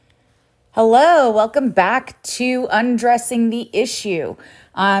Hello, welcome back to Undressing the Issue.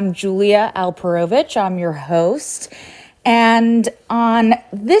 I'm Julia Alperovich, I'm your host. And on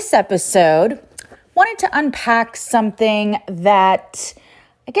this episode, wanted to unpack something that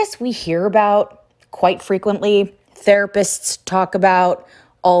I guess we hear about quite frequently, therapists talk about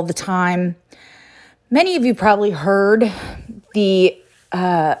all the time. Many of you probably heard the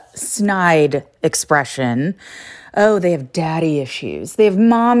snide expression, oh, they have daddy issues, they have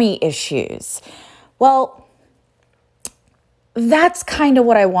mommy issues. Well, that's kind of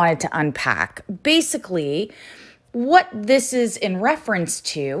what I wanted to unpack. Basically, what this is in reference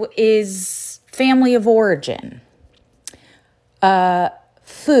to is family of origin,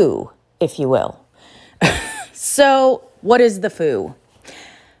 FOO, if you will. So, what is the FOO?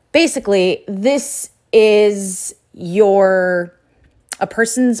 Basically, this is a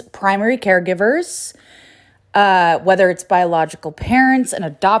person's primary caregivers, whether it's biological parents, an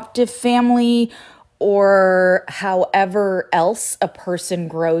adoptive family, or however else a person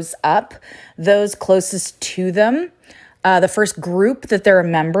grows up, those closest to them, the first group that they're a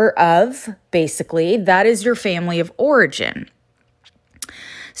member of, basically, that is your family of origin.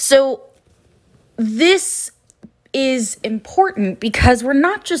 So this is important because we're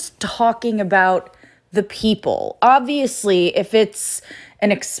not just talking about the people. Obviously, if it's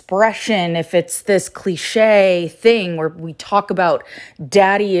an expression, if it's this cliche thing where we talk about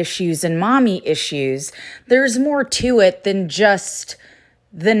daddy issues and mommy issues, there's more to it than just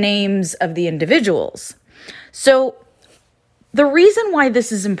the names of the individuals. So the reason why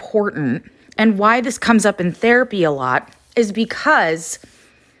this is important and why this comes up in therapy a lot is because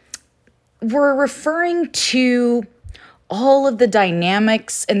we're referring to all of the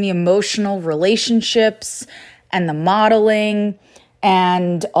dynamics and the emotional relationships and the modeling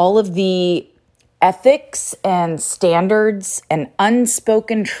and all of the ethics and standards and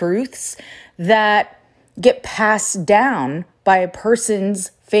unspoken truths that get passed down by a person's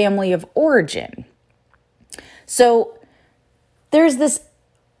family of origin. So there's this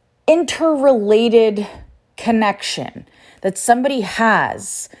interrelated connection that somebody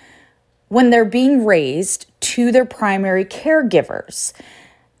has when they're being raised to their primary caregivers.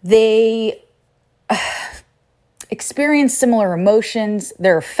 They experience similar emotions,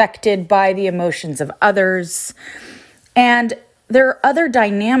 they're affected by the emotions of others, and there are other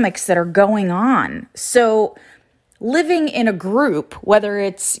dynamics that are going on. So living in a group, whether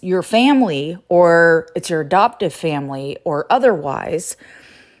it's your family or it's your adoptive family or otherwise,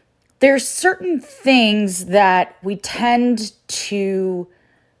 there's certain things that we tend to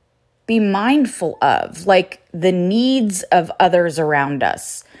be mindful of, like the needs of others around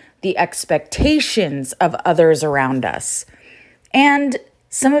us, the expectations of others around us, and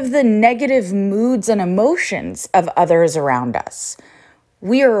some of the negative moods and emotions of others around us.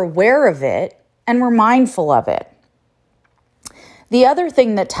 We are aware of it and we're mindful of it. The other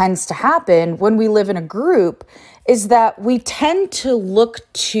thing that tends to happen when we live in a group is that we tend to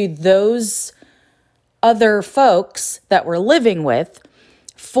look to those other folks that we're living with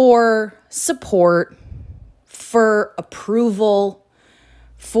for support, for approval,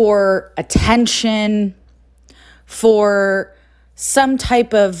 for attention, for some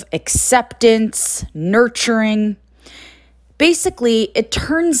type of acceptance, nurturing. Basically, it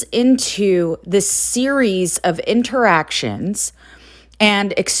turns into this series of interactions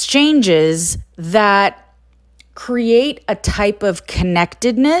and exchanges that create a type of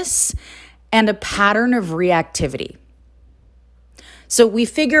connectedness and a pattern of reactivity. So we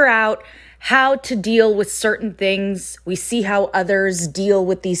figure out how to deal with certain things. We see how others deal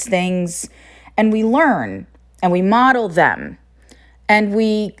with these things, and we learn and we model them, and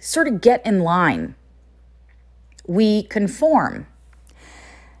we sort of get in line. We conform.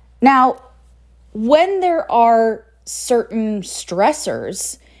 Now, when there are certain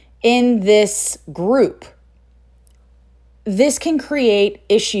stressors in this group, this can create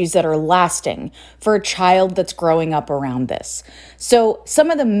issues that are lasting for a child that's growing up around this. So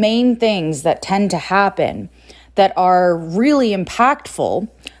some of the main things that tend to happen that are really impactful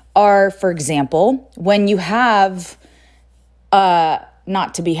are, for example, when you have,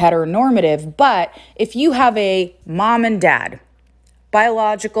 not to be heteronormative, but if you have a mom and dad,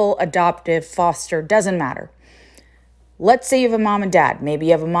 biological, adoptive, foster, doesn't matter. Let's say you have a mom and dad. Maybe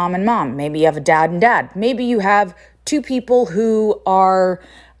you have a mom and mom. Maybe you have a dad and dad. Maybe you have two people who are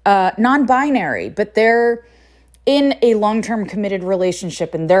non-binary, but they're in a long-term committed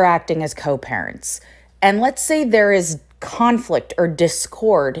relationship and they're acting as co-parents. And let's say there is conflict or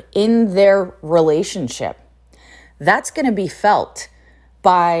discord in their relationship. That's going to be felt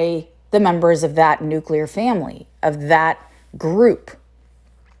by the members of that nuclear family, of that group.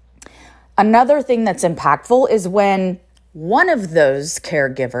 Another thing that's impactful is when one of those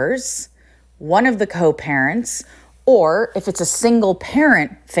caregivers, one of the co-parents, or if it's a single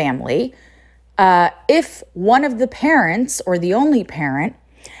parent family, if one of the parents or the only parent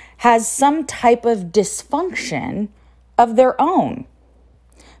has some type of dysfunction of their own,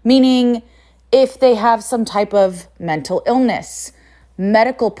 meaning if they have some type of mental illness,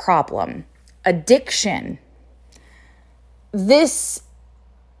 medical problem, addiction, this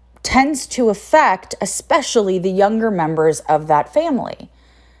tends to affect especially the younger members of that family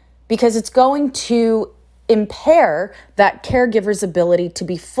because it's going to impair that caregiver's ability to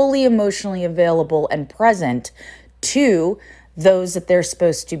be fully emotionally available and present to those that they're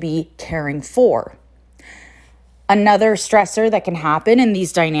supposed to be caring for. Another stressor that can happen in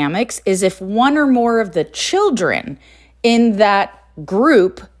these dynamics is if one or more of the children in that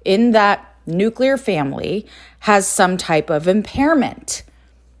group, in that nuclear family, has some type of impairment,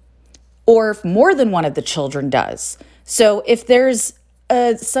 or if more than one of the children does. So if there's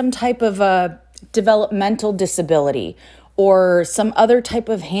some type of a developmental disability or some other type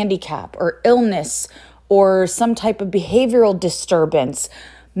of handicap or illness or some type of behavioral disturbance,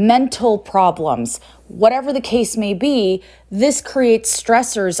 mental problems, whatever the case may be, this creates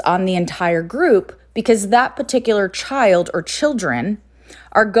stressors on the entire group because that particular child or children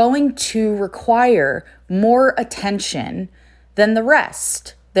are going to require more attention than the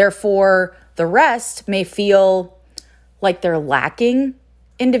rest. Therefore, the rest may feel like they're lacking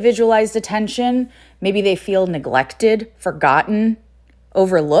individualized attention. Maybe they feel neglected, forgotten,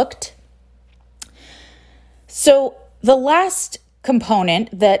 overlooked. So the last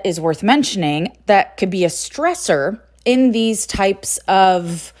component that is worth mentioning that could be a stressor in these types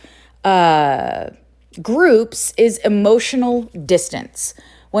of groups is emotional distance.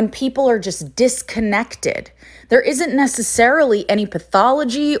 When people are just disconnected, there isn't necessarily any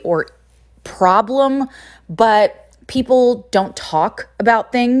pathology or problem, but people don't talk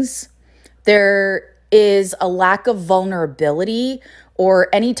about things. There is a lack of vulnerability or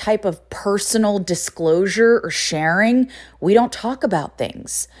any type of personal disclosure or sharing. We don't talk about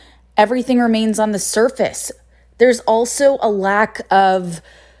things. Everything remains on the surface. There's also a lack of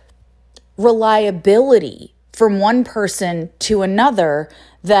reliability from one person to another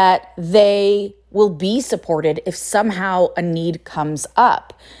that they will be supported if somehow a need comes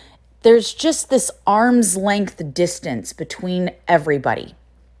up. There's just this arm's length distance between everybody.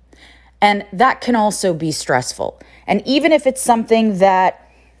 And that can also be stressful. And even if it's something that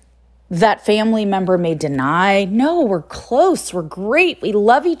that family member may deny, no, we're close, we're great, we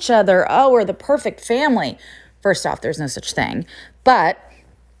love each other, oh, we're the perfect family. First off, there's no such thing. But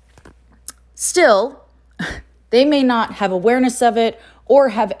still, they may not have awareness of it or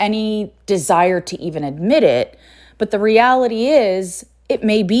have any desire to even admit it. But the reality is, it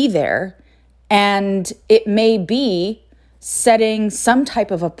may be there, and it may be setting some type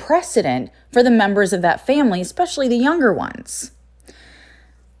of a precedent for the members of that family, especially the younger ones.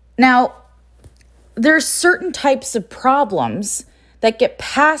 Now, there's certain types of problems that get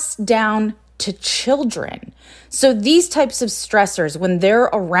passed down to children. So these types of stressors, when they're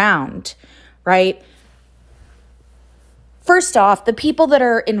around, right? First off, the people that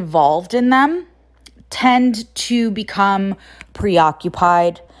are involved in them tend to become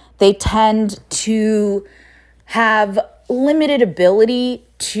preoccupied. They tend to have limited ability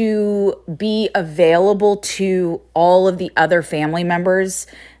to be available to all of the other family members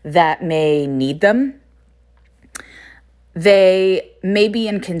that may need them. They may be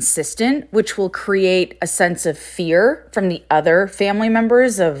inconsistent, which will create a sense of fear from the other family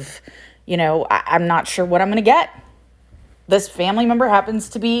members of, I'm not sure what I'm going to get. This family member happens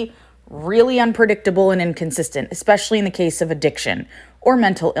to be really unpredictable and inconsistent, especially in the case of addiction or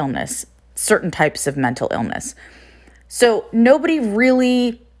mental illness, certain types of mental illness. So nobody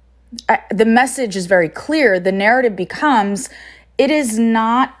really, the message is very clear. The narrative becomes, it is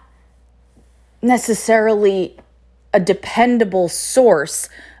not necessarily a dependable source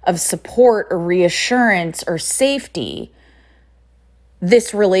of support or reassurance or safety,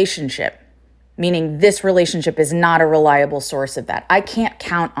 this relationship. Meaning this relationship is not a reliable source of that. I can't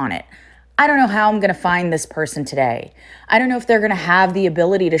count on it. I don't know how I'm going to find this person today. I don't know if they're going to have the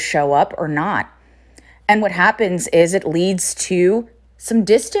ability to show up or not. And what happens is it leads to some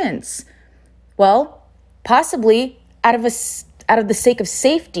distance. Well, possibly out of the sake of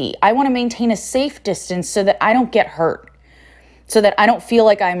safety. I want to maintain a safe distance so that I don't get hurt, so that I don't feel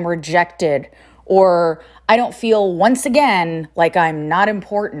like I'm rejected, or I don't feel once again like I'm not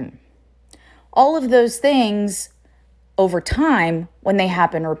important. All of those things over time, when they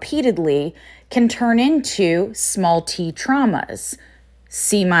happen repeatedly, can turn into small t traumas,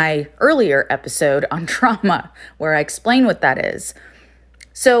 see my earlier episode on trauma, where I explain what that is.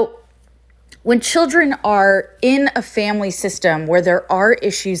 So when children are in a family system where there are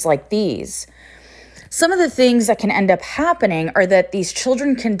issues like these, some of the things that can end up happening are that these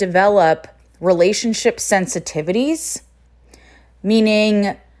children can develop relationship sensitivities,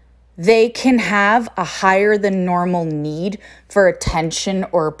 meaning they can have a higher than normal need for attention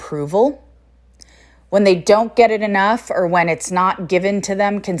or approval. When they don't get it enough, or when it's not given to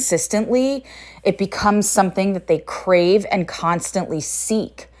them consistently, it becomes something that they crave and constantly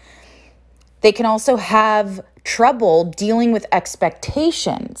seek. They can also have trouble dealing with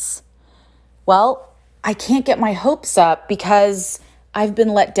expectations. Well, I can't get my hopes up because I've been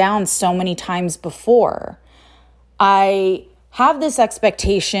let down so many times before. I have this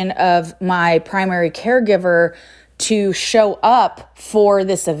expectation of my primary caregiver to show up for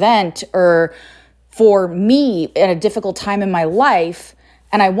this event or for me at a difficult time in my life,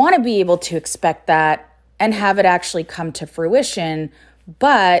 and I want to be able to expect that and have it actually come to fruition,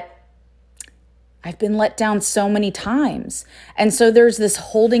 but I've been let down so many times. And so there's this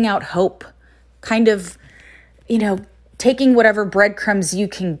holding out hope, kind of, taking whatever breadcrumbs you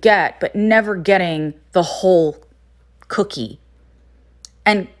can get, but never getting the whole cookie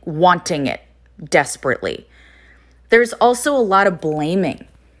and wanting it desperately. There's also a lot of blaming.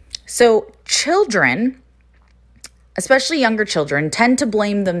 So children, especially younger children, tend to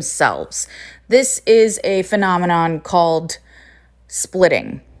blame themselves. This is a phenomenon called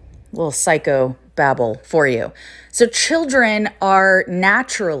splitting. A little psycho babble for you. So children are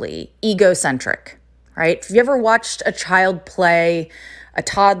naturally egocentric, right? If you ever watched a child play, a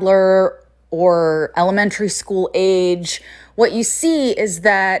toddler or elementary school age, what you see is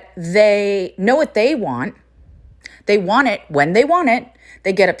that they know what they want. They want it when they want it.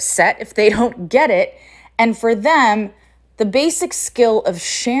 They get upset if they don't get it. And for them, the basic skill of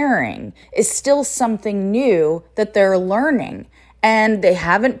sharing is still something new that they're learning. And they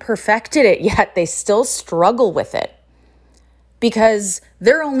haven't perfected it yet. They still struggle with it because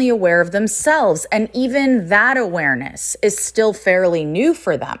they're only aware of themselves. And even that awareness is still fairly new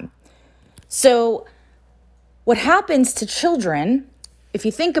for them. So what happens to children, if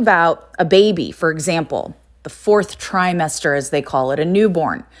you think about a baby, for example, the fourth trimester, as they call it, a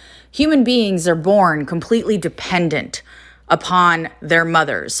newborn, human beings are born completely dependent upon their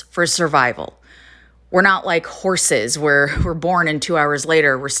mothers for survival. We're not like horses where we're born and 2 hours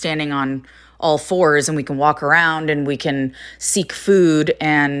later we're standing on all fours and we can walk around and we can seek food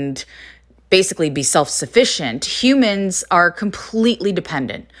and basically be self-sufficient. Humans are completely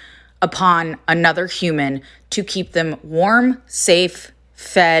dependent upon another human to keep them warm, safe,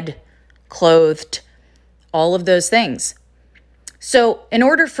 fed, clothed, all of those things. So in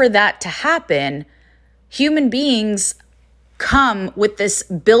order for that to happen, human beings come with this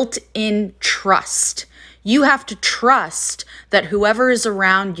built-in trust. You have to trust that whoever is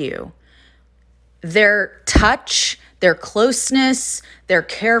around you, their touch, their closeness, their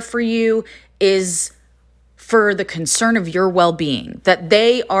care for you is for the concern of your well-being, that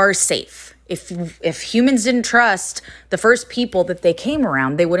they are safe. If humans didn't trust the first people that they came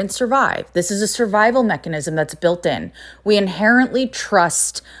around, they wouldn't survive. This is a survival mechanism that's built in. We inherently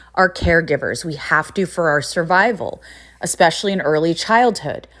trust our caregivers. We have to for our survival, especially in early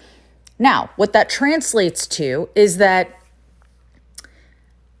childhood. Now, what that translates to is that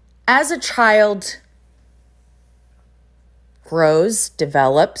as a child grows,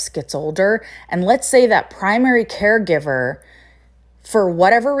 develops, gets older, and let's say that primary caregiver, for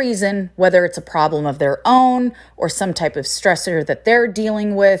whatever reason, whether it's a problem of their own or some type of stressor that they're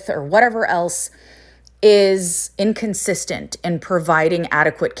dealing with or whatever else, is inconsistent in providing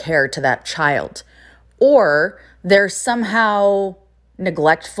adequate care to that child. Or they're somehow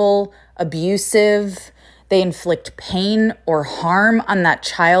neglectful, abusive, they inflict pain or harm on that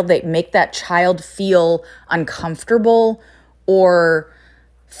child, they make that child feel uncomfortable or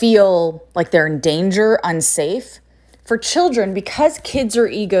feel like they're in danger, unsafe. For children, because kids are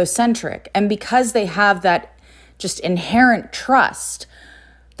egocentric and because they have that just inherent trust,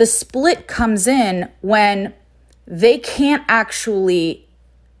 the split comes in when they can't actually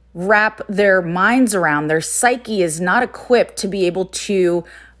wrap their minds around, their psyche is not equipped to be able to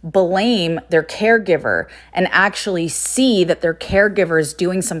blame their caregiver and actually see that their caregiver is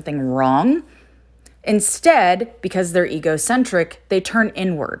doing something wrong. Instead, because they're egocentric, they turn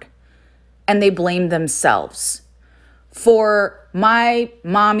inward and they blame themselves. For my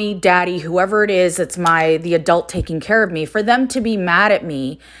mommy, daddy, whoever it is that's the adult taking care of me, for them to be mad at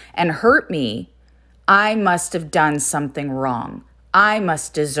me and hurt me, I must have done something wrong. I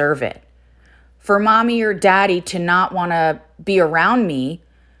must deserve it. for mommy or daddy to not want to be around me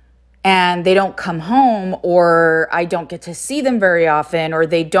and they don't come home, or I don't get to see them very often, or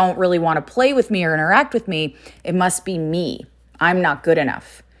they don't really want to play with me or interact with me, it must be me. I'm not good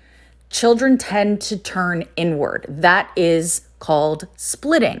enough. Children tend to turn inward. That is called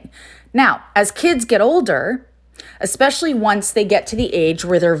splitting. Now, as kids get older, especially once they get to the age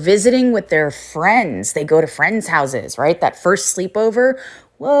where they're visiting with their friends, they go to friends' houses, right? That first sleepover.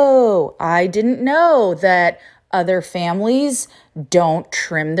 Whoa, I didn't know that other families don't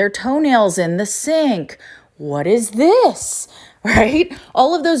trim their toenails in the sink. What is this? Right?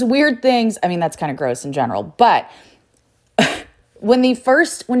 All of those weird things. I mean, that's kind of gross in general, but when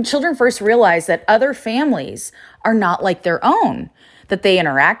children first realize that other families are not like their own, that they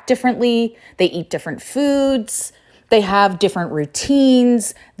interact differently, they eat different foods, they have different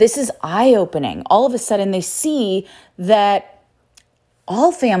routines, this is eye-opening. All of a sudden, they see that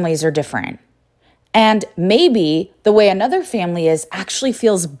all families are different. And maybe the way another family is actually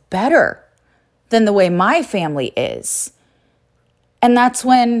feels better than the way my family is. And that's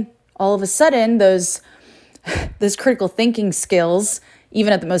when all of a sudden those critical thinking skills,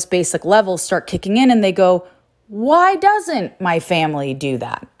 even at the most basic level, start kicking in, and they go, why doesn't my family do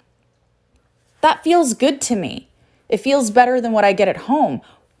that? That feels good to me. It feels better than what I get at home.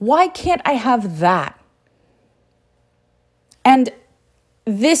 Why can't I have that? And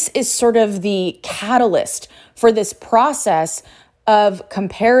this is sort of the catalyst for this process of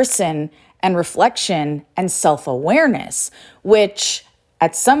comparison and reflection and self-awareness, which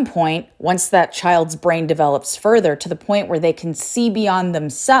at some point, once that child's brain develops further to the point where they can see beyond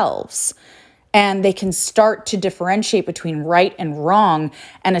themselves and they can start to differentiate between right and wrong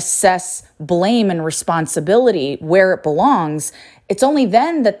and assess blame and responsibility where it belongs, it's only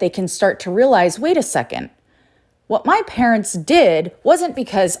then that they can start to realize, wait a second, what my parents did wasn't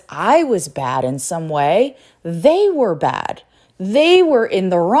because I was bad in some way. They were bad. They were in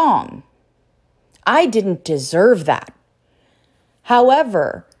the wrong. I didn't deserve that.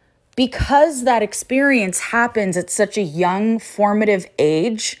 However, because that experience happens at such a young, formative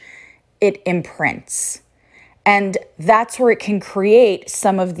age, it imprints. And that's where it can create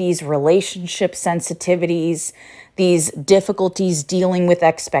some of these relationship sensitivities, these difficulties dealing with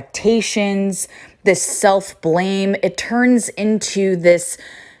expectations, this self-blame. It turns into this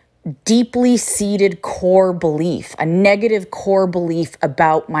deeply seated core belief, a negative core belief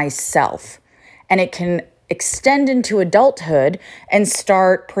about myself. And it can extend into adulthood and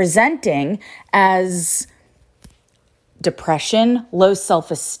start presenting as depression, low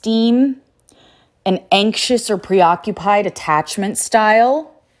self-esteem, an anxious or preoccupied attachment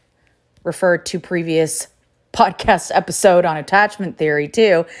style, referred to previous podcast episode on attachment theory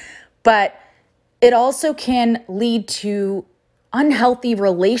too, but it also can lead to unhealthy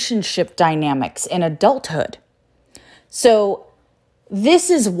relationship dynamics in adulthood. So this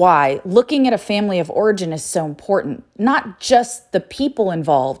is why looking at a family of origin is so important. Not just the people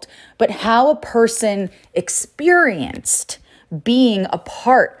involved, but how a person experienced being a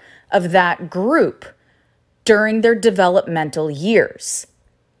part of that group during their developmental years.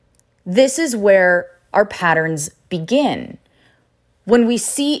 This is where our patterns begin. When we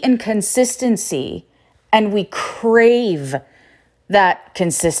see inconsistency and we crave that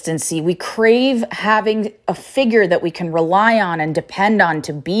consistency, we crave having a figure that we can rely on and depend on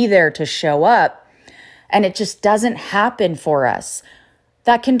to be there to show up, and it just doesn't happen for us.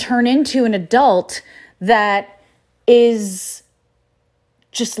 That can turn into an adult that is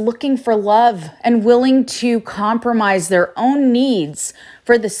just looking for love and willing to compromise their own needs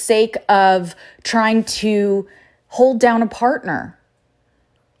for the sake of trying to hold down a partner.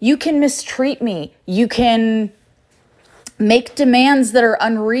 You can mistreat me. You can make demands that are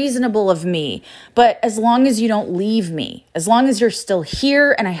unreasonable of me. But as long as you don't leave me, as long as you're still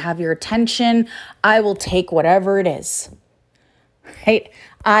here and I have your attention, I will take whatever it is. Right?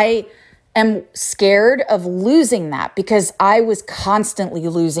 I am scared of losing that because I was constantly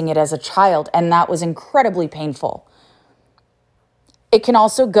losing it as a child, and that was incredibly painful. It can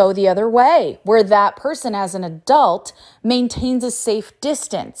also go the other way, where that person as an adult maintains a safe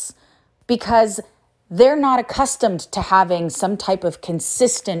distance because they're not accustomed to having some type of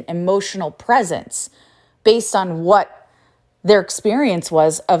consistent emotional presence based on what their experience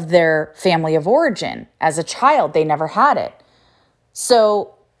was of their family of origin. As a child, they never had it.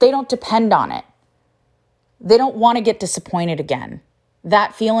 So they don't depend on it. They don't want to get disappointed again.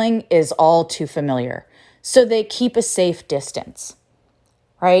 That feeling is all too familiar. So they keep a safe distance,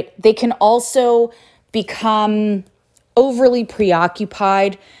 right? They can also become overly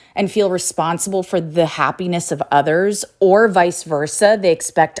preoccupied and feel responsible for the happiness of others, or vice versa. They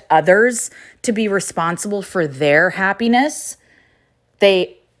expect others to be responsible for their happiness.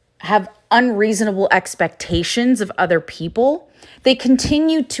 They have unreasonable expectations of other people. They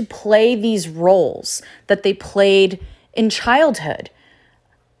continue to play these roles that they played in childhood.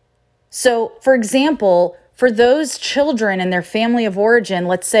 So, for example, for those children in their family of origin,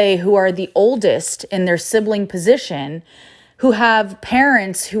 let's say who are the oldest in their sibling position, who have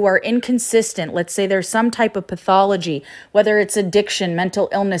parents who are inconsistent, let's say there's some type of pathology, whether it's addiction, mental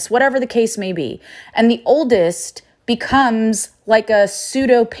illness, whatever the case may be, and the oldest becomes like a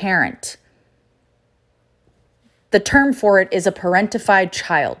pseudo parent. The term for it is a parentified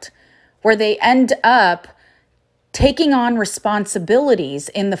child, where they end up taking on responsibilities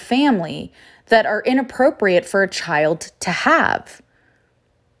in the family that are inappropriate for a child to have.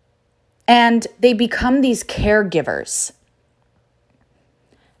 And they become these caregivers.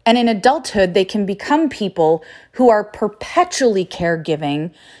 And in adulthood, they can become people who are perpetually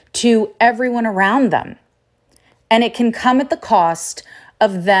caregiving to everyone around them. And it can come at the cost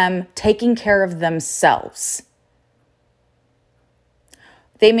of them taking care of themselves.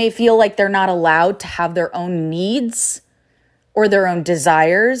 They may feel like they're not allowed to have their own needs or their own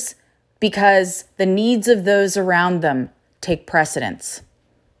desires because the needs of those around them take precedence.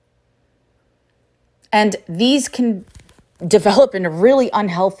 And these can develop into really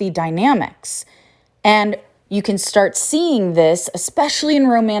unhealthy dynamics. And you can start seeing this, especially in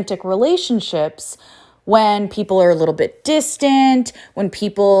romantic relationships, when people are a little bit distant, when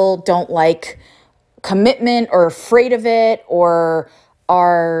people don't like commitment or afraid of it, or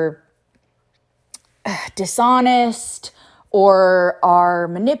are dishonest or are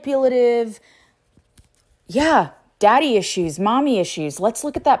manipulative. Yeah, daddy issues, mommy issues. Let's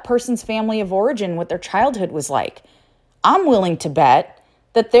look at that person's family of origin, what their childhood was like. I'm willing to bet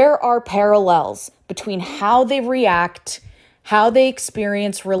that there are parallels between how they react, how they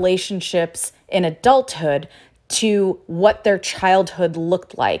experience relationships in adulthood to what their childhood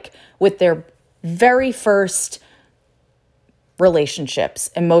looked like with their very first relationships,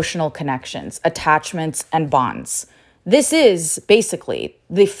 emotional connections, attachments, and bonds. This is basically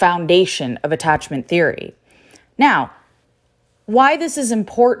the foundation of attachment theory. Now, why this is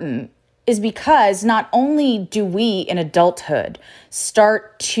important is because not only do we in adulthood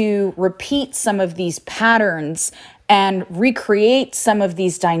start to repeat some of these patterns and recreate some of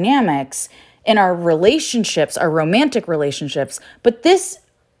these dynamics in our relationships, our romantic relationships, but this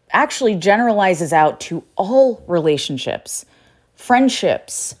actually generalizes out to all relationships,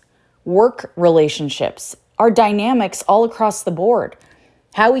 friendships, work relationships, our dynamics all across the board,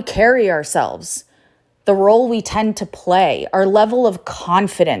 how we carry ourselves, the role we tend to play, our level of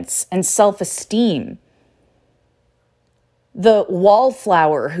confidence and self-esteem. The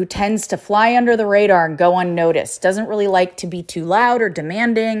wallflower who tends to fly under the radar and go unnoticed, doesn't really like to be too loud or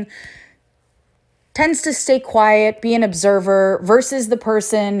demanding, tends to stay quiet, be an observer, versus the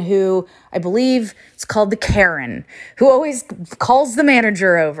person who, I believe it's called the Karen, who always calls the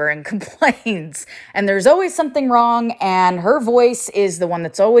manager over and complains. And there's always something wrong, and her voice is the one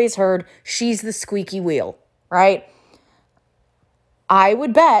that's always heard. She's the squeaky wheel, right? I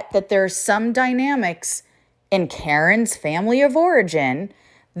would bet that there's some dynamics in Karen's family of origin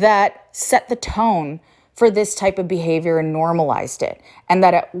that set the tone for this type of behavior and normalized it. And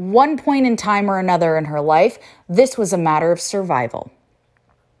that at one point in time or another in her life, this was a matter of survival.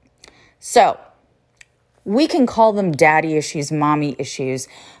 So we can call them daddy issues, mommy issues,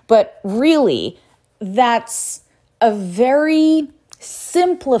 but really that's a very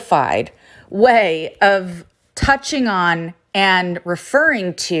simplified way of touching on and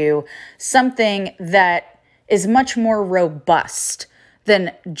referring to something that is much more robust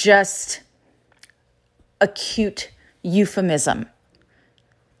than just a cute euphemism.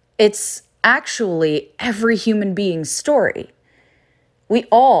 It's actually every human being's story. We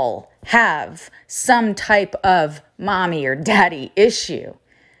all have some type of mommy or daddy issue.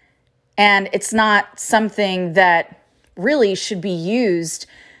 And it's not something that really should be used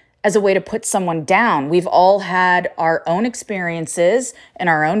as a way to put someone down. We've all had our own experiences in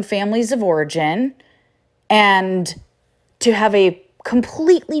our own families of origin, and to have a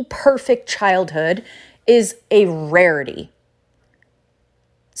completely perfect childhood is a rarity.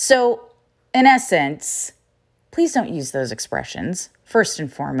 So, in essence, please don't use those expressions, first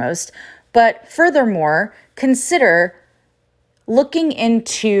and foremost. But furthermore, consider looking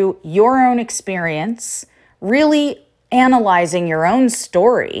into your own experience, really analyzing your own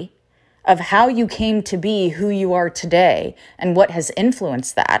story of how you came to be who you are today and what has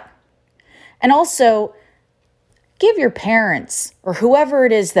influenced that. And also, give your parents or whoever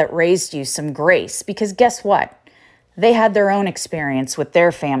it is that raised you some grace, because guess what? They had their own experience with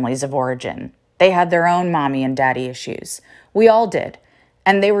their families of origin. They had their own mommy and daddy issues. We all did.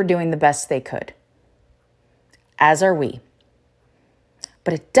 And they were doing the best they could, as are we.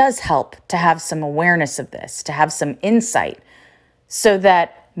 But it does help to have some awareness of this, to have some insight, so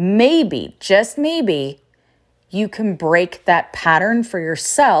that maybe, just maybe, you can break that pattern for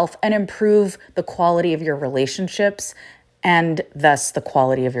yourself and improve the quality of your relationships and thus the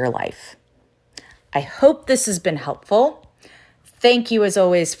quality of your life. I hope this has been helpful. Thank you, as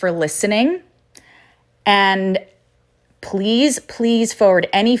always, for listening. And please forward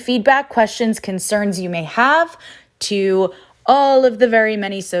any feedback, questions, concerns you may have to all of the very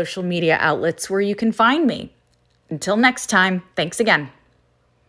many social media outlets where you can find me. Until next time, thanks again.